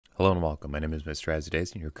Hello and welcome. My name is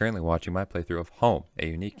MrisaacDaisy, and you're currently watching my playthrough of Home, a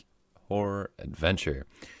unique horror adventure.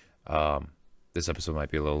 This episode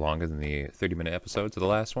might be a little longer than the 30-minute episodes of the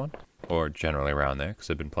last one, or generally around there,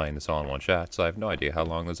 because I've been playing this all in one shot, so I have no idea how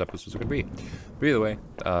long those episodes are going to be. But either way,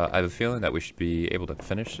 I have a feeling that we should be able to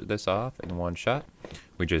finish this off in one shot.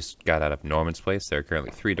 We just got out of Norman's place. There are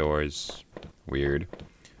currently 3 doors. Weird.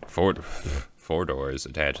 Four doors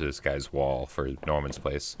attached to this guy's wall for Norman's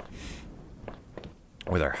place.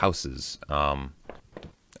 With our houses. I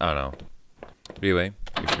don't know. But anyway,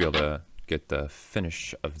 we should be able to get the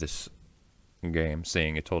finish of this game,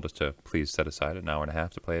 seeing it told us to please set aside an hour and a half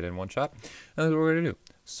to play it in one shot. And that's what we're gonna do.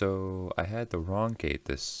 So I had the wrong gate.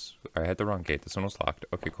 This one was locked.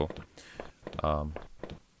 Okay, cool.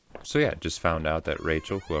 So yeah, just found out that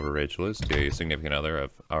Rachel, whoever Rachel is, the significant other of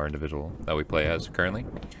our individual that we play as currently,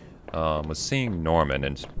 was seeing Norman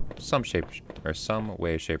in some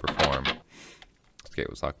way, shape, or form. This gate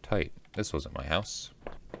was locked tight. This wasn't my house.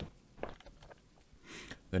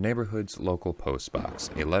 The neighborhood's local post box.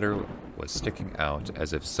 A letter was sticking out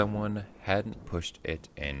as if someone hadn't pushed it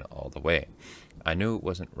in all the way. I knew it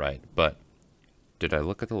wasn't right, but did I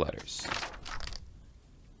look at the letters?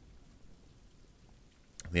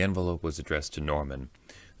 The envelope was addressed to Norman.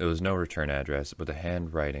 There was no return address, but the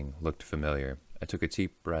handwriting looked familiar. I took a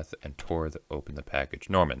deep breath and tore open the package.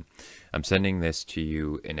 Norman, I'm sending this to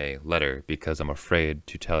you in a letter because I'm afraid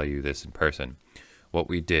to tell you this in person. What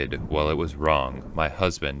we did, well, it was wrong. My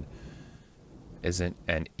husband isn't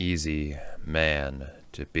an easy man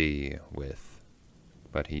to be with,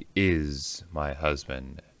 but he is my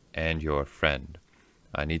husband and your friend.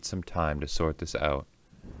 I need some time to sort this out.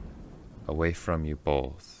 Away from you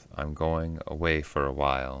both. I'm going away for a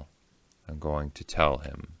while. I'm going to tell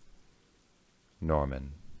him.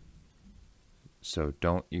 Norman. So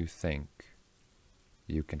don't you think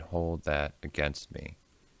you can hold that against me?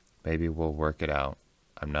 Maybe we'll work it out.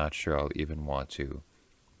 I'm not sure I'll even want to,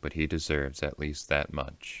 but he deserves at least that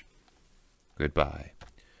much. Goodbye.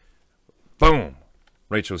 Boom!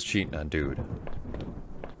 Rachel's cheating on dude.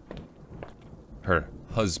 Her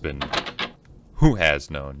husband, who has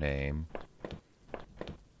no name.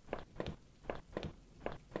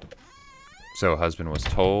 So husband was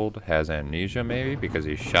told, has amnesia maybe, because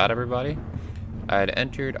he shot everybody? I had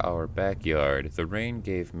entered our backyard. The rain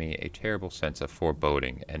gave me a terrible sense of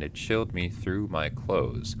foreboding, and it chilled me through my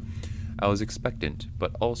clothes. I was expectant,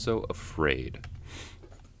 but also afraid.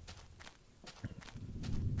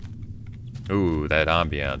 Ooh, that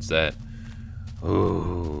ambiance, that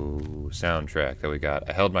soundtrack that we got.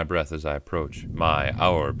 I held my breath as I approached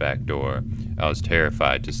our back door. I was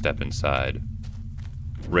terrified to step inside.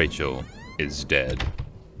 Rachel is dead.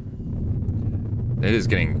 It is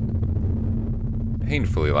getting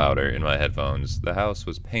painfully louder in my headphones. The house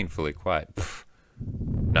was painfully quiet. Pfft.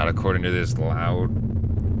 Not according to this loud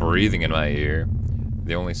breathing in my ear.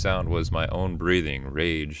 The only sound was my own breathing,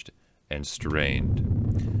 raged and strained.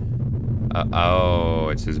 Oh,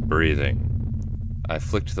 it's his breathing. I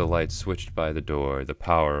flicked the light switched by the door. The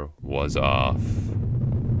power was off.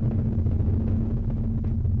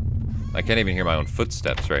 I can't even hear my own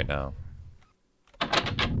footsteps right now.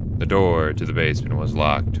 The door to the basement was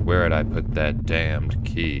locked. Where had I put that damned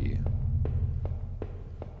key?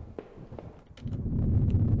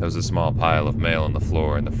 There was a small pile of mail on the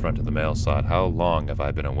floor in the front of the mail slot. How long have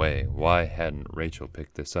I been away? Why hadn't Rachel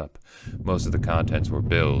picked this up? Most of the contents were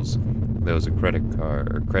bills. There was a credit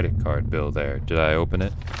card bill there. Did I open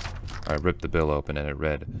it? I ripped the bill open and it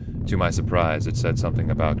read. To my surprise, it said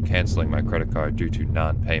something about canceling my credit card due to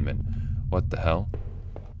non-payment. What the hell?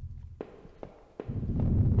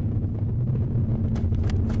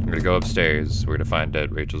 We're gonna go upstairs. We're gonna find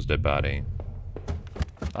Rachel's dead body.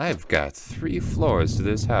 I've got 3 floors to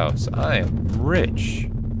this house. I am rich.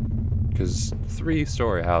 Because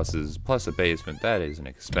 3-story houses plus a basement, that is an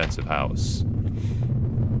expensive house.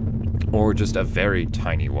 Or just a very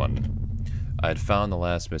tiny one. I had found the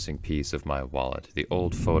last missing piece of my wallet. The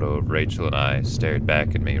old photo of Rachel and I stared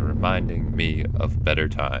back at me, reminding me of better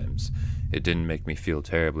times. It didn't make me feel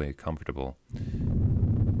terribly comfortable.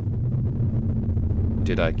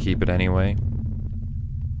 Did I keep it anyway?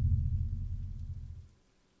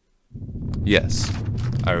 Yes.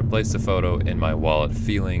 I replaced the photo in my wallet,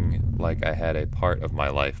 feeling like I had a part of my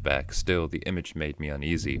life back. Still, the image made me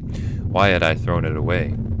uneasy. Why had I thrown it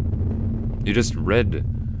away? You just read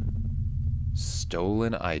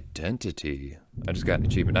Stolen Identity. I just got an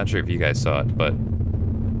achievement. Not sure if you guys saw it, but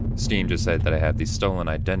Steam just said that I have the Stolen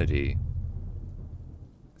Identity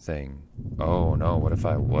thing. Oh no, what if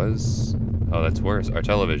I was? Oh, that's worse. Our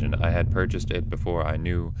television. I had purchased it before I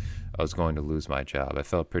knew I was going to lose my job. I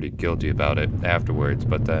felt pretty guilty about it afterwards,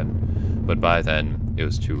 but by then, it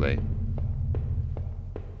was too late.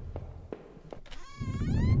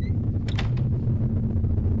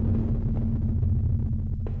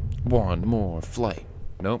 One more flight.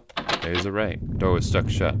 Nope, there's a right. Door was stuck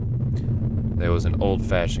shut. There was an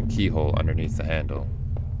old-fashioned keyhole underneath the handle.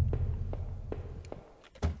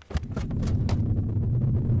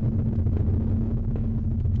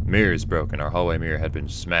 Mirror's broken. Our hallway mirror had been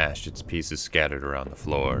smashed, its pieces scattered around the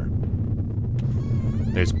floor.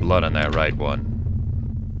 There's blood on that right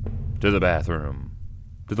one. To the bathroom.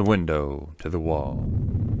 To the window. To the wall.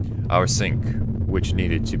 Our sink, which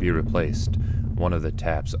needed to be replaced. One of the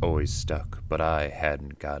taps always stuck, but I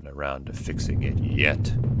hadn't gotten around to fixing it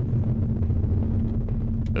yet.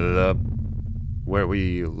 Were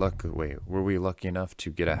we lucky enough to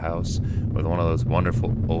get a house with one of those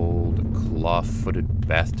wonderful old claw-footed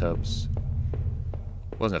bathtubs?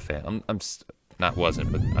 Wasn't a fan. I'm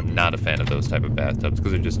not a fan of those type of bathtubs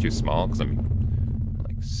because they're just too small. Because I'm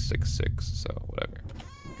like 6'6", so whatever.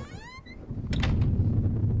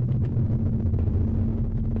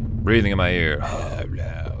 Breathing in my ear.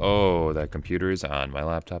 Oh, that computer is on. My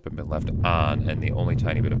laptop had been left on, and the only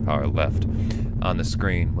tiny bit of power left on the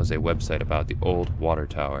screen was a website about the old water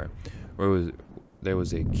tower. There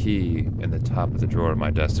was a key in the top of the drawer of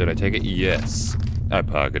my desk. Did I take it? Yes. I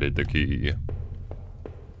pocketed the key.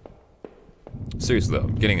 Seriously though,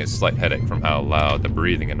 I'm getting a slight headache from how loud the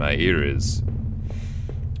breathing in my ear is.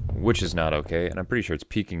 Which is not okay, and I'm pretty sure it's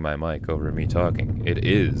peaking my mic over me talking. It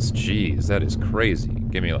is. Jeez, that is crazy.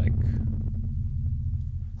 Give me like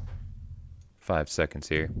 5 seconds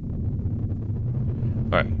here.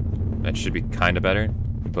 Alright, that should be kind of better,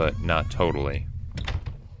 but not totally.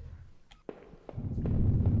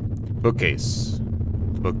 Bookcase.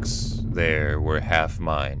 Books there were half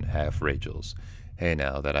mine, half Rachel's.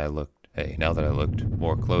 Now that I looked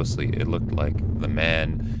more closely, it looked like the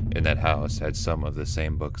man in that house had some of the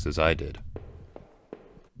same books as I did.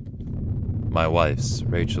 My wife's,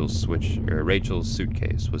 Rachel's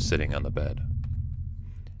suitcase was sitting on the bed.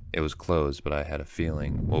 It was closed, but I had a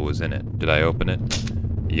feeling what was in it. Did I open it?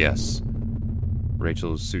 Yes.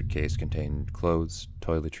 Rachel's suitcase contained clothes,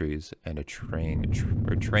 toiletries, and a train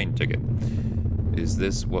ticket. Is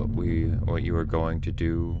this what you were going to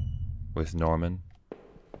do with Norman?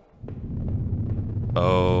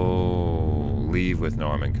 Oh, leave with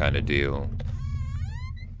Norman kind of deal.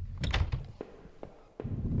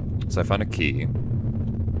 So I found a key.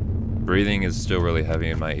 Breathing is still really heavy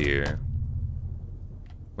in my ear,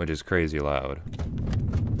 which is crazy loud.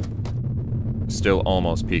 Still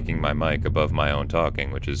almost peaking my mic above my own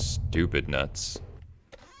talking, which is stupid nuts.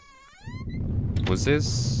 Was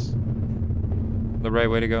this the right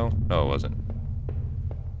way to go? No, it wasn't.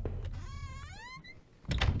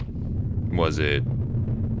 Was it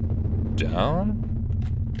down?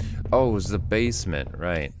 Oh, it was the basement,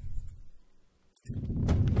 right.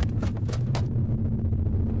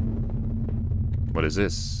 What is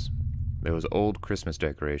this? There was old Christmas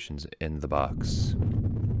decorations in the box.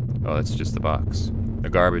 Oh, that's just the box. The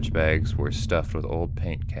garbage bags were stuffed with old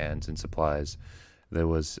paint cans and supplies. There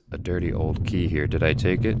was a dirty old key here. Did I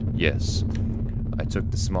take it? Yes. I took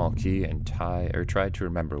the small key and tried to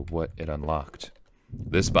remember what it unlocked.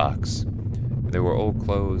 This box. There were old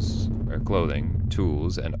clothing,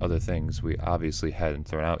 tools, and other things we obviously hadn't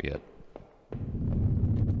thrown out yet.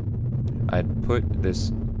 I put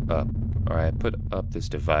up this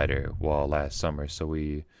divider wall last summer so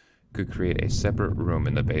we could create a separate room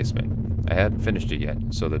in the basement. I hadn't finished it yet,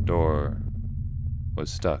 so the door was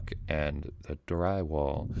stuck and the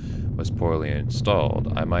drywall was poorly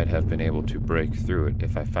installed. I might have been able to break through it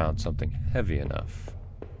if I found something heavy enough.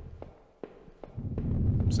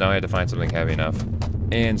 So now I had to find something heavy enough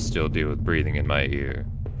and still deal with breathing in my ear.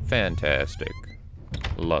 Fantastic.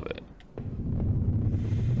 Love it.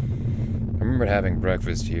 I remember having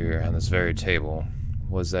breakfast here on this very table.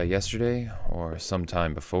 Was that yesterday or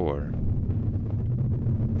sometime before?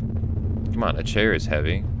 Come on, a chair is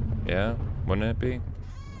heavy. Yeah? Wouldn't it be?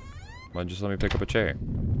 Why just let me pick up a chair?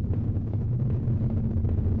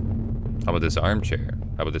 How about this armchair?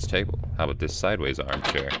 How about this table? How about this sideways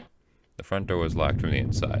armchair? The front door was locked from the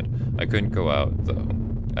inside. I couldn't go out, though.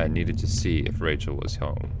 I needed to see if Rachel was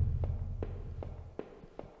home.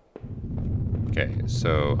 Okay,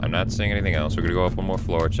 so I'm not seeing anything else. We're gonna go up one more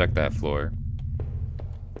floor, check that floor.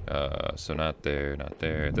 So not there, not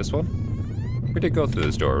there. This one? We did go through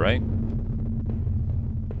this door, right?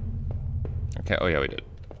 Okay, oh yeah, we did.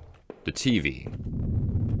 The TV.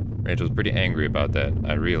 Rachel was pretty angry about that,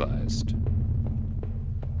 I realized.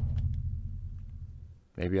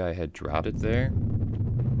 Maybe I had dropped it there?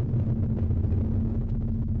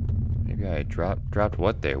 Maybe I dropped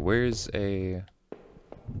what there? Where's a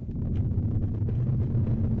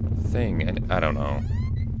thing? And I don't know.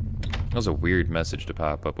 That was a weird message to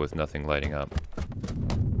pop up with nothing lighting up.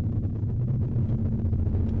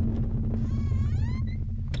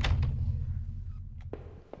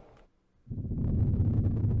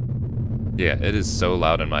 Yeah, it is so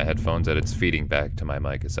loud in my headphones that it's feeding back to my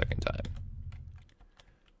mic a second time.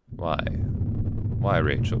 Why? Why,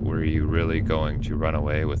 Rachel? Were you really going to run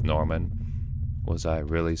away with Norman? Was I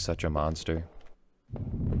really such a monster?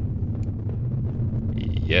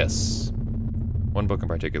 Yes. One book in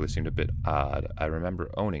particular seemed a bit odd. I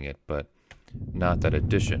remember owning it, but not that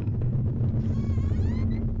edition.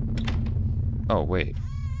 Oh, wait.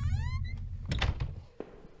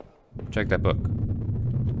 Check that book.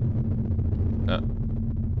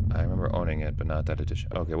 I remember owning it, but not that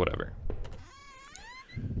edition. Okay, whatever.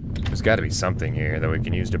 There's got to be something here that we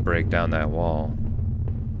can use to break down that wall.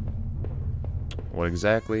 What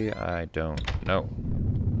exactly? I don't know.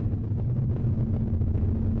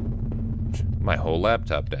 My whole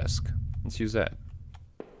laptop desk. Let's use that.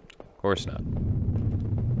 Of course not.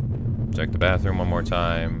 Check the bathroom one more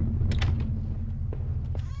time.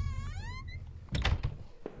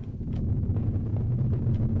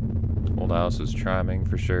 Old house was charming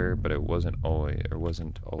for sure, but it wasn't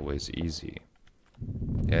always easy.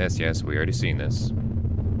 Yes, we already seen this.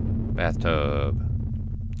 Bathtub.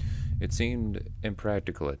 It seemed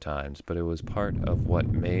impractical at times, but it was part of what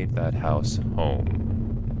made that house home.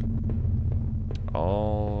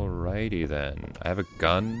 Alrighty then. I have a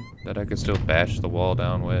gun that I could still bash the wall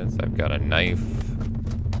down with. I've got a knife.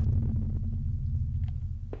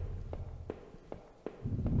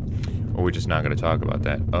 Or we're just not going to talk about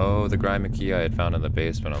that. Oh, the grimy key I had found in the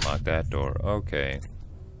basement unlocked that door. Okay.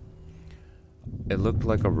 It looked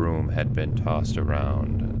like a room had been tossed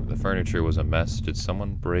around. The furniture was a mess. Did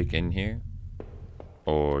someone break in here?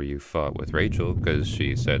 Or you fought with Rachel because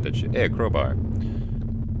she said that she... Hey, a crowbar.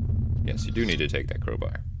 Yes, you do need to take that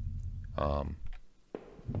crowbar.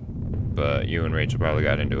 But you and Rachel probably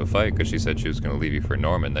got into a fight because she said she was going to leave you for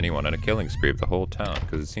Norman. Then he went on a killing spree of the whole town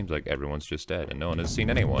because it seems like everyone's just dead and no one has seen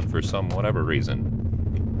anyone for some whatever reason.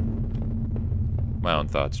 My own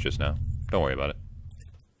thoughts just now. Don't worry about it.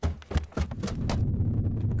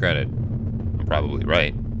 Granted, I'm probably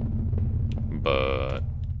right, but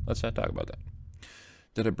let's not talk about that.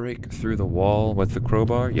 Did I break through the wall with the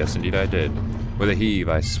crowbar? Yes, indeed I did. With a heave,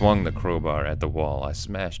 I swung the crowbar at the wall. I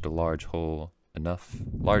smashed a large hole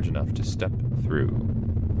large enough to step through.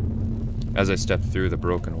 As I stepped through the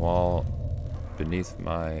broken wall, beneath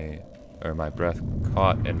my breath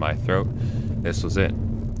caught in my throat. This was it.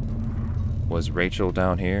 Was Rachel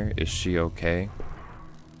down here? Is she okay?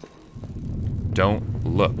 Don't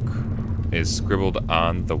look is scribbled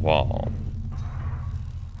on the wall.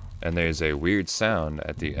 And there's a weird sound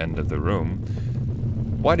at the end of the room.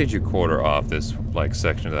 Why did you quarter off this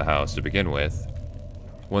section of the house to begin with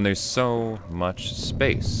when there's so much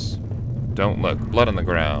space? Don't look. Blood on the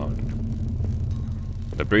ground.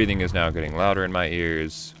 The breathing is now getting louder in my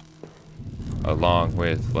ears, along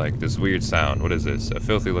with this weird sound. What is this? A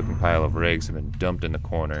filthy looking pile of rags have been dumped in the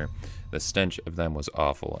corner. The stench of them was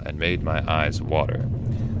awful and made my eyes water.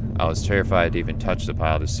 I was terrified to even touch the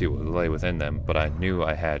pile to see what lay within them, but I knew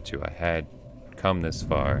I had to. I had come this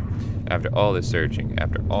far. After all this searching,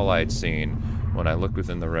 after all I had seen, when I looked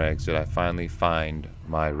within the rags, did I finally find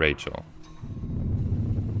my Rachel?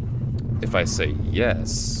 If I say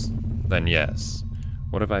yes, then yes.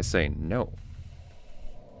 What if I say no?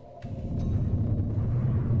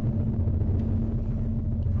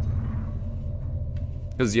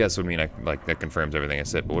 Because yes would mean that confirms everything I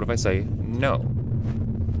said, but what if I say no?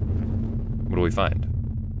 What do we find?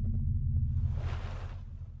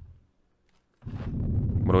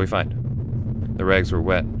 What do we find? The rags were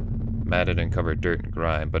wet, matted and covered dirt and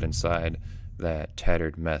grime, but inside that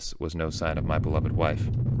tattered mess was no sign of my beloved wife.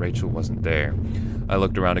 Rachel wasn't there. I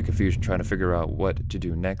looked around in confusion, trying to figure out what to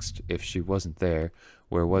do next. If she wasn't there,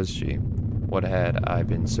 where was she? What had I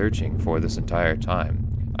been searching for this entire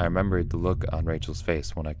time? I remembered the look on Rachel's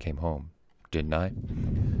face when I came home, didn't I?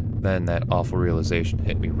 Then that awful realization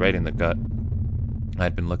hit me right in the gut.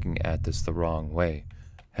 I'd been looking at this the wrong way,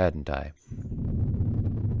 hadn't I?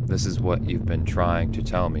 This is what you've been trying to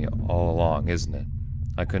tell me all along, isn't it?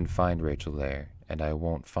 I couldn't find Rachel there, and I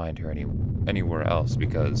won't find her anywhere else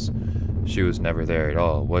because she was never there at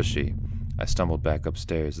all, was she? I stumbled back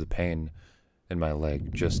upstairs, the pain in my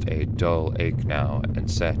leg just a dull ache now, and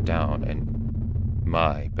sat down in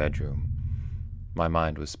my bedroom. My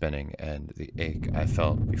mind was spinning, and the ache I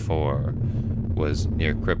felt before was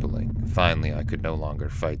near crippling. Finally, I could no longer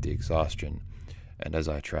fight the exhaustion, and as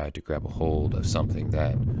I tried to grab a hold of something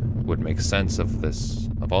that would make sense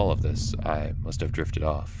of all of this, I must have drifted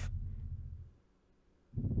off.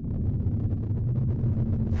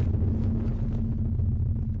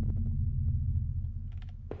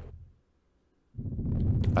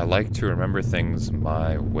 I like to remember things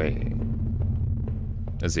my way.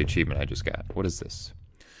 That's the achievement I just got. What is this?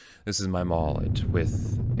 This is my wallet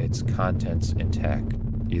with its contents intact.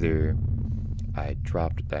 Either I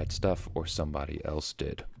dropped that stuff or somebody else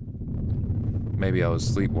did. Maybe I was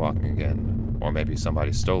sleepwalking again, or maybe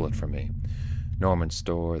somebody stole it from me. Norman's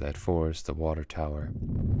store, that forest, the water tower.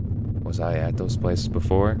 Was I at those places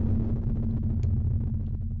before?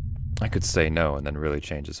 I could say no and then really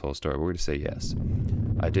change this whole story. We're going to say yes.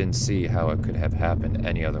 I didn't see how it could have happened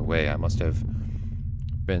any other way. I must have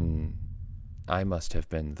been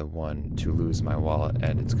the one to lose my wallet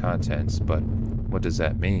and its contents, but what does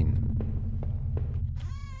that mean?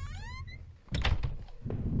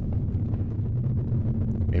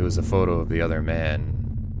 It was a photo of the other man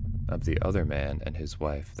and his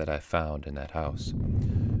wife that I found in that house.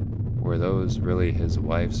 Were those really his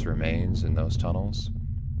wife's remains in those tunnels?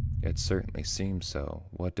 It certainly seemed so.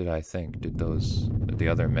 What did I think? Did the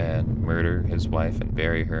other man murder his wife and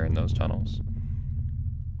bury her in those tunnels?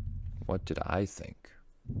 What did I think?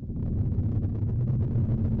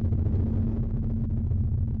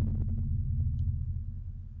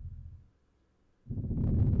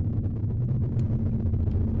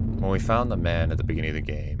 When we found the man at the beginning of the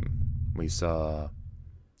game, we saw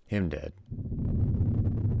him dead.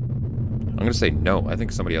 I'm going to say no. I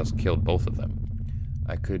think somebody else killed both of them.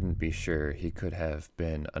 I couldn't be sure. He could have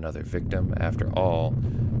been another victim. After all,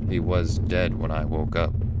 he was dead when I woke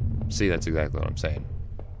up. See, that's exactly what I'm saying.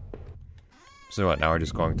 So what, now we're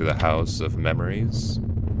just going through the house of memories?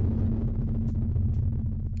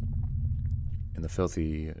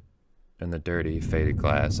 In the dirty, faded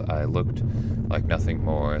glass, I looked like nothing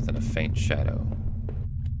more than a faint shadow.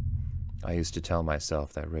 I used to tell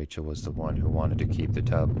myself that Rachel was the one who wanted to keep the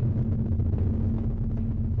tub.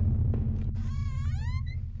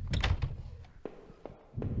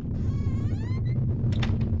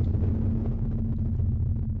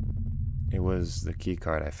 It was the key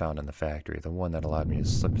card I found in the factory, the one that allowed me to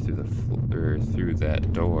slip through through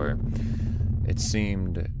that door. It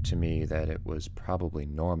seemed to me that it was probably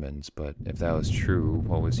Norman's, but if that was true,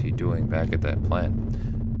 what was he doing back at that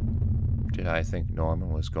plant? Did I think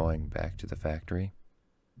Norman was going back to the factory?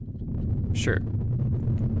 Sure.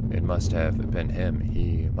 It must have been him.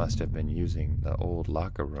 He must have been using the old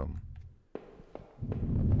locker room.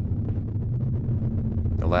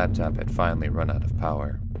 The laptop had finally run out of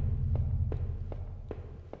power.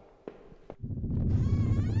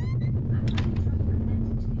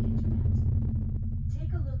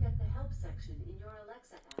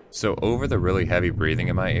 So over the really heavy breathing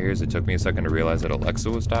in my ears, it took me a second to realize that Alexa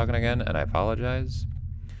was talking again, and I apologize.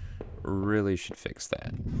 Really should fix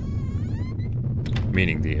that.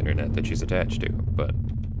 Meaning the internet that she's attached to, but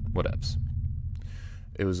whatevs.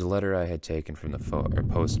 It was a letter I had taken from the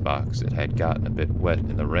post box. It had gotten a bit wet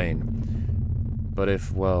in the rain. But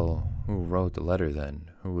if, well, who wrote the letter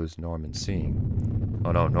then? Who was Norman seeing?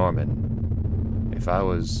 Oh no, Norman. If I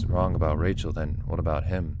was wrong about Rachel, then what about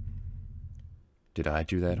him? Did I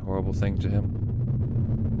do that horrible thing to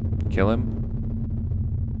him? Kill him?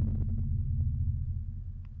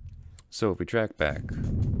 So if we track back,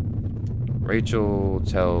 Rachel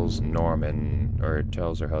tells Norman, or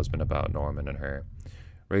tells her husband about Norman and her.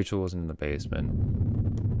 Rachel wasn't in the basement.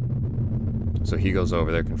 So he goes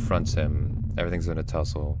over there, confronts him. Everything's in a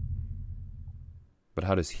tussle. But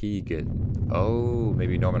how does he get... Oh,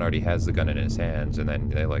 maybe Norman already has the gun in his hands, and then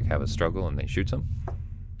they like have a struggle and they shoots him?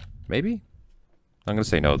 Maybe? I'm gonna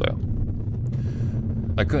say no, though.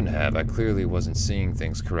 I couldn't have. I clearly wasn't seeing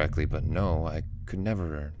things correctly, but no, I could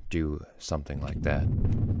never do something like that.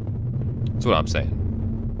 That's what I'm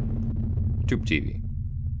saying. Tube TV.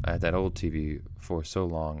 I had that old TV for so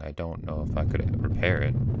long, I don't know if I could repair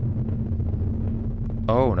it.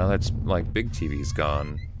 Oh, now that's like big TV's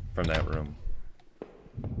gone from that room.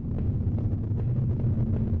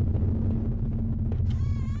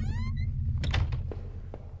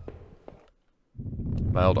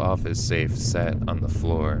 My old office safe sat on the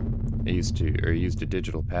floor. I used a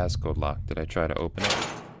digital passcode lock. Did I try to open it?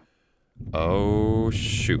 Oh,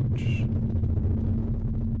 shoot.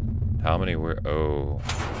 How many were... Oh.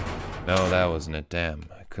 No, that wasn't it. Damn,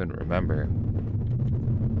 I couldn't remember.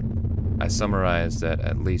 I summarized that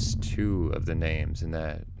at least 2 of the names in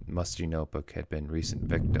that musty notebook had been recent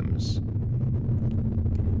victims.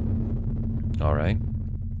 Alright.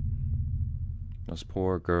 Those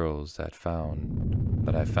poor girls that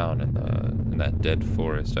I found in that dead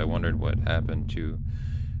forest. I wondered what happened to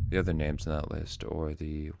the other names in that list, or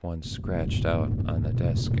the ones scratched out on the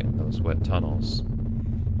desk in those wet tunnels.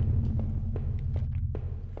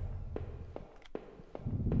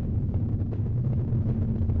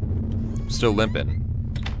 Still limping.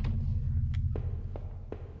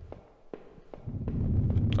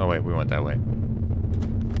 Oh wait, we went that way.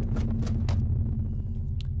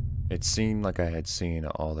 It seemed like I had seen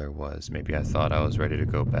all there was. Maybe I thought I was ready to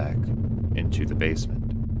go back into the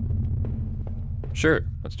basement. Sure,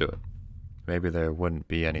 let's do it. Maybe there wouldn't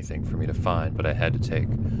be anything for me to find, but I had to take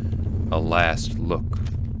a last look.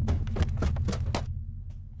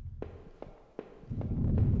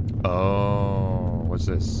 Oh, what's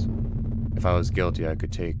this? If I was guilty, I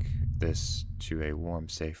could take this to a warm,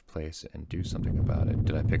 safe place and do something about it.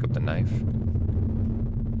 Did I pick up the knife?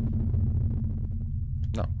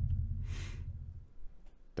 No.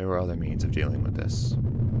 There were other means of dealing with this.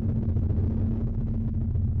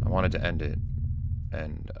 I wanted to end it,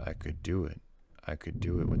 and I could do it. I could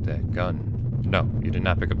do it with that gun. No, you did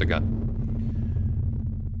not pick up the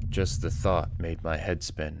gun. Just the thought made my head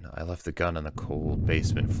spin. I left the gun on the cold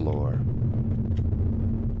basement floor.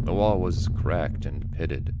 The wall was cracked and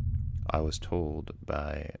pitted. I was told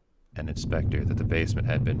by an inspector that the basement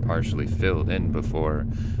had been partially filled in before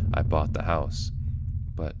I bought the house.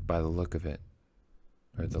 But by the look of it,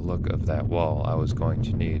 or the look of that wall, I was going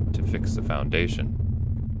to need to fix the foundation.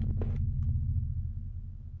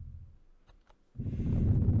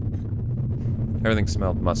 Everything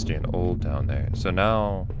smelled musty and old down there. So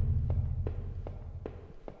now...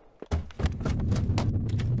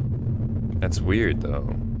 That's weird,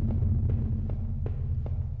 though.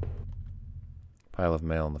 Pile of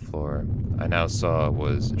mail on the floor. I now saw it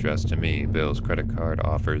was addressed to me. Bills, credit card,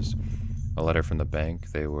 offers, a letter from the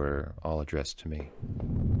bank. They were all addressed to me.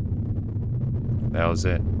 That was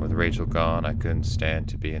it. With Rachel gone, I couldn't stand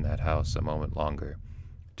to be in that house a moment longer.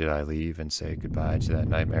 Did I leave and say goodbye to that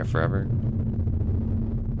nightmare forever?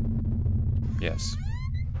 Yes.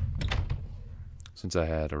 Since I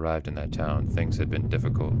had arrived in that town, things had been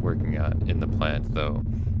difficult. Working out in the plant, though,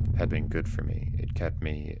 had been good for me. It kept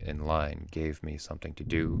me in line, gave me something to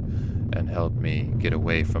do, and helped me get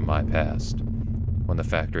away from my past. When the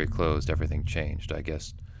factory closed, everything changed. I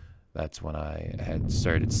guess that's when I had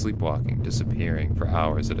started sleepwalking, disappearing for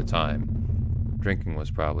hours at a time. Drinking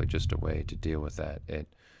was probably just a way to deal with that. It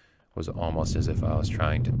was almost as if I was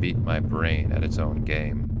trying to beat my brain at its own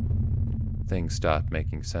game. Things stopped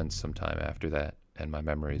making sense sometime after that, and my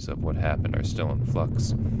memories of what happened are still in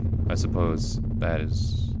flux. I suppose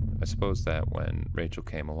that when Rachel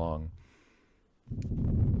came along,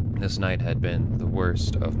 this night had been the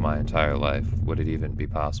worst of my entire life. Would it even be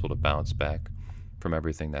possible to bounce back from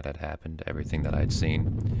everything that had happened, everything that I'd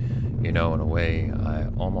seen? You know, in a way, I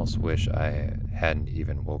almost wish I hadn't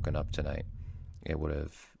even woken up tonight. It would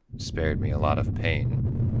have spared me a lot of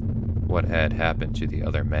pain. What had happened to the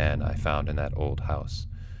other man I found in that old house?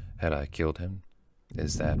 Had I killed him?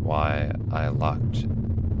 Is that why I locked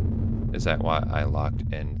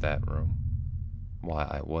in that room? Why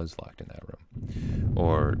I was locked in that room?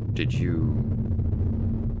 Or did you...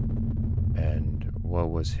 And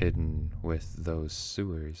what was hidden with those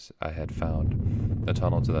sewers I had found? The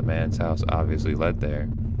tunnel to the man's house obviously led there,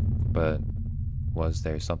 but was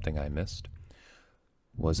there something I missed?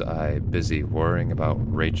 Was I busy worrying about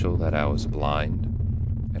Rachel that I was blind?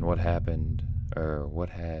 And what happened, or what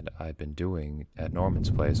had I been doing at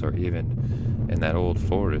Norman's place, or even in that old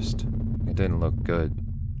forest? It didn't look good,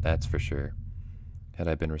 that's for sure. Had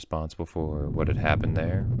I been responsible for what had happened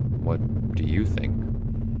there? What do you think?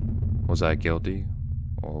 Was I guilty,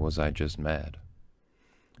 or was I just mad?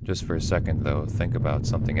 Just for a second, though, think about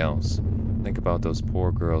something else. Think about those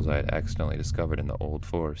poor girls I had accidentally discovered in the old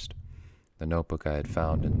forest. The notebook I had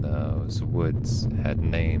found in those woods had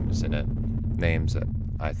names in it. Names that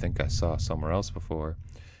I think I saw somewhere else before.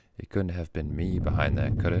 It couldn't have been me behind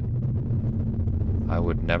that, could it? I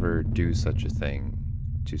would never do such a thing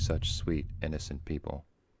to such sweet, innocent people.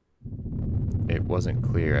 It wasn't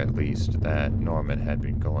clear, at least, that Norman had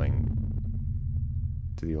been going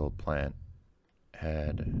to the old plant.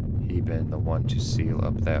 Had he been the one to seal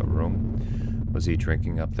up that room? Was he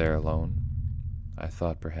drinking up there alone? I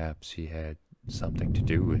thought perhaps he had something to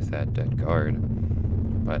do with that dead guard.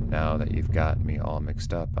 But now that you've got me all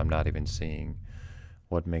mixed up, I'm not even seeing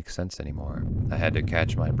what makes sense anymore. I had to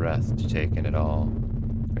catch my breath to take it all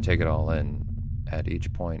in at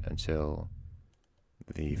each point until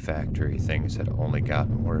the factory things had only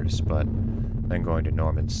gotten worse. But then going to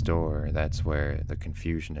Norman's store, that's where the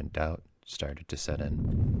confusion and doubt started to set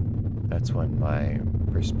in. That's when my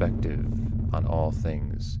perspective on all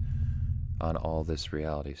things, on all this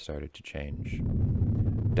reality started to change.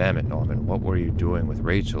 Damn it, Norman, what were you doing with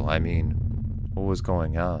Rachel? I mean, what was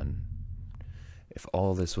going on? If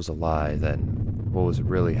all this was a lie, then what was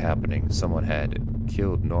really happening? Someone had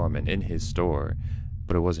killed Norman in his store,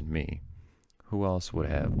 but it wasn't me. Who else would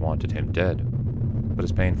have wanted him dead? But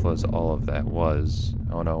as painful as all of that was,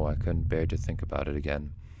 oh no, I couldn't bear to think about it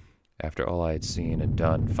again. After all I had seen and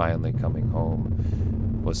done, finally coming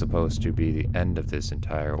home was supposed to be the end of this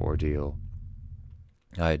entire ordeal.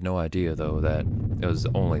 I had no idea, though, that it was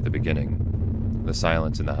only the beginning. The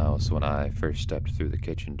silence in the house when I first stepped through the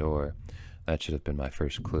kitchen door, that should have been my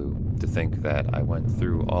first clue. To think that I went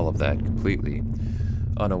through all of that completely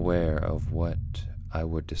unaware of what I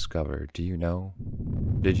would discover. Do you know?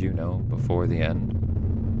 Did you know before the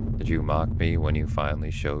end? Did you mock me when you finally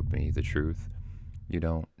showed me the truth? You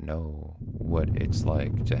don't know what it's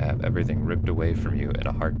like to have everything ripped away from you in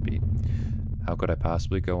a heartbeat. How could I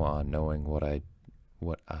possibly go on knowing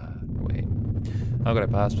How could I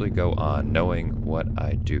possibly go on knowing what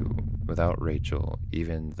I do? Without Rachel,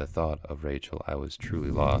 even the thought of Rachel, I was truly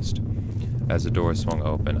lost. As the door swung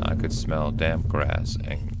open, I could smell damp grass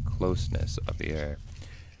and closeness of the air.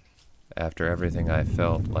 After everything, I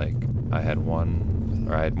felt like I had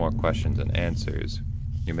more questions than answers.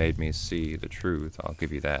 You made me see the truth, I'll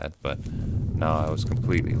give you that, but now I was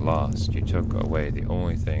completely lost. You took away the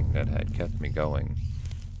only thing that had kept me going.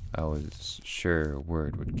 I was sure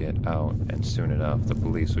word would get out, and soon enough the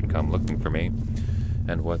police would come looking for me.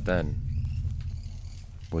 And what then?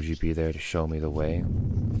 Would you be there to show me the way?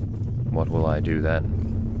 What will I do then?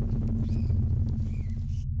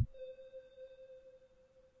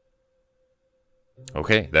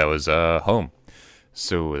 Okay, that was home.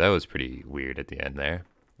 So that was pretty weird at the end there.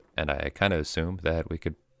 And I kind of assumed that we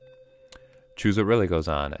could choose what really goes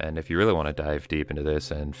on. And if you really want to dive deep into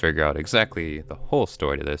this and figure out exactly the whole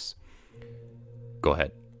story to this, go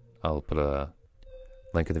ahead. I'll put a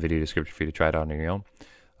link in the video description for you to try it out on your own.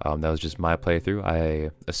 That was just my playthrough.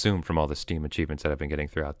 I assume from all the Steam achievements that I've been getting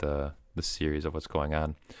throughout the series of what's going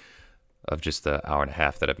on, of just the hour and a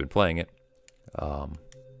half that I've been playing it,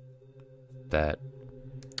 that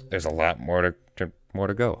there's a lot more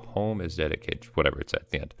to go. Home is dedicated, whatever it's at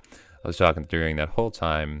the end. I was talking during that whole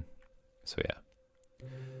time, so yeah.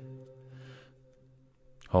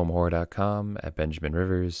 Homehorror.com at Benjamin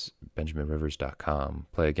Rivers, benjaminrivers.com.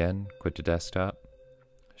 Play again, quit to desktop,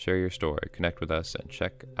 share your story, connect with us, and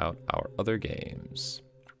check out our other games.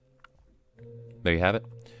 There you have it.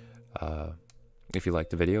 If you liked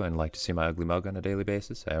the video and like to see my ugly mug on a daily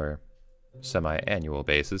basis, or semi-annual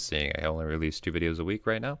basis, seeing I only release 2 videos a week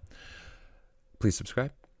right now, please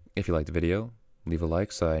subscribe. If you like the video, leave a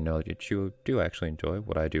like so I know that you do actually enjoy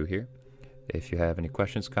what I do here. If you have any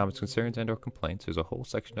questions, comments, concerns, and or complaints, there's a whole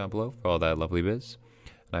section down below for all that lovely biz.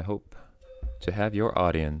 And I hope to have your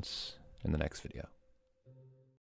audience in the next video.